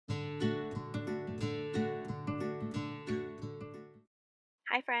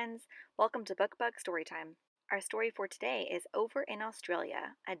Hi friends, welcome to BookBug Storytime. Our story for today is Over in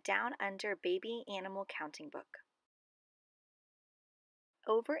Australia, a down-under baby animal counting book.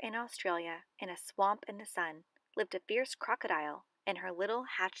 Over in Australia, in a swamp in the sun, lived a fierce crocodile and her little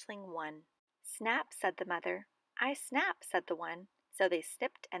hatchling one. Snap, said the mother. I snap, said the one. So they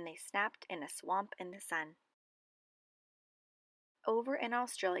snipped and they snapped in a swamp in the sun. Over in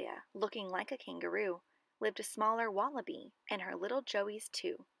Australia, looking like a kangaroo, lived a smaller wallaby and her little joeys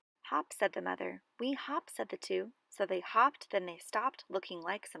too. Hop, said the mother. We hop, said the two. So they hopped, then they stopped, looking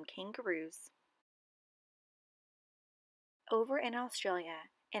like some kangaroos. Over in Australia,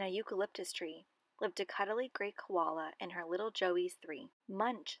 in a eucalyptus tree, lived a cuddly gray koala and her little joeys three.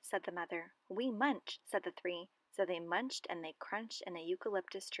 Munch, said the mother. We munch, said the three. So they munched and they crunched in a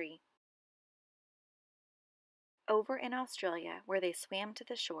eucalyptus tree. Over in Australia, where they swam to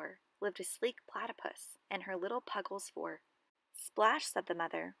the shore, lived a sleek platypus and her little puggles four. Splash, said the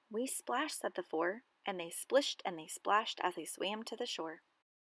mother. We splash, said the four, and they splished and they splashed as they swam to the shore.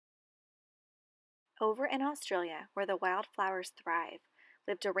 Over in Australia, where the wildflowers thrive,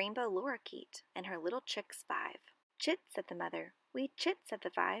 lived a rainbow lorikeet and her little chicks five. Chit, said the mother. We chit, said the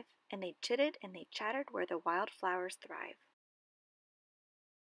five, and they chitted and they chattered where the wildflowers thrive.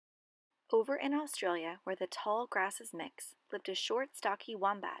 Over in Australia, where the tall grasses mix, lived a short, stocky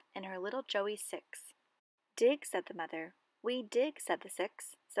wombat and her little joey six. Dig, said the mother. We dig, said the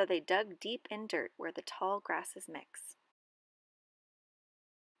six, so they dug deep in dirt where the tall grasses mix.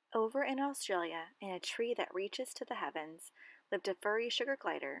 Over in Australia, in a tree that reaches to the heavens, lived a furry sugar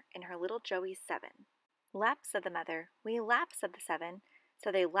glider and her little joey seven. Lap, said the mother. We lap, said the seven,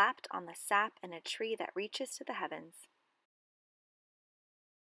 so they lapped on the sap in a tree that reaches to the heavens.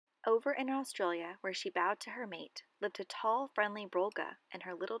 Over in Australia, where she bowed to her mate, lived a tall, friendly brolga and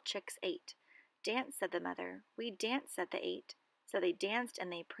her little chicks eight. Dance, said the mother. We dance, said the eight. So they danced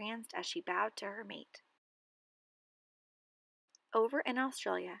and they pranced as she bowed to her mate. Over in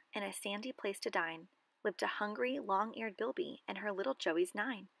Australia, in a sandy place to dine, lived a hungry, long-eared bilby and her little joeys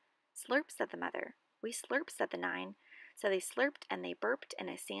nine. Slurp, said the mother. We slurp, said the nine. So they slurped and they burped in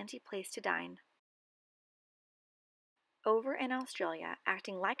a sandy place to dine. Over in Australia,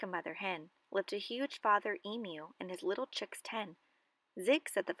 acting like a mother hen, lived a huge father emu and his little chicks 10. Zig,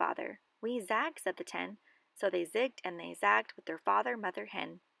 said the father. We zag, said the 10. So they zigged and they zagged with their father mother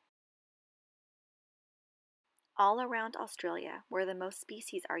hen. All around Australia, where the most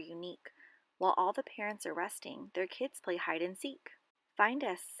species are unique, while all the parents are resting, their kids play hide and seek. Find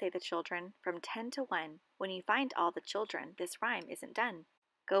us, say the children, from 10 to 1. When you find all the children, this rhyme isn't done.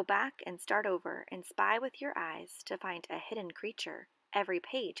 Go back and start over and spy with your eyes to find a hidden creature. Every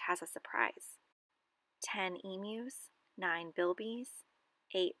page has a surprise. 10 emus, 9 bilbies,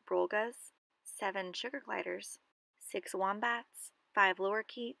 8 brolgas, 7 sugar gliders, 6 wombats, 5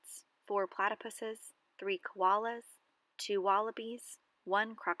 lorikeets, 4 platypuses, 3 koalas, 2 wallabies,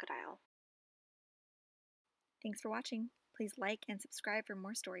 1 crocodile. Thanks for watching. Please like and subscribe for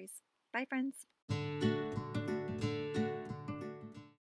more stories. Bye, friends.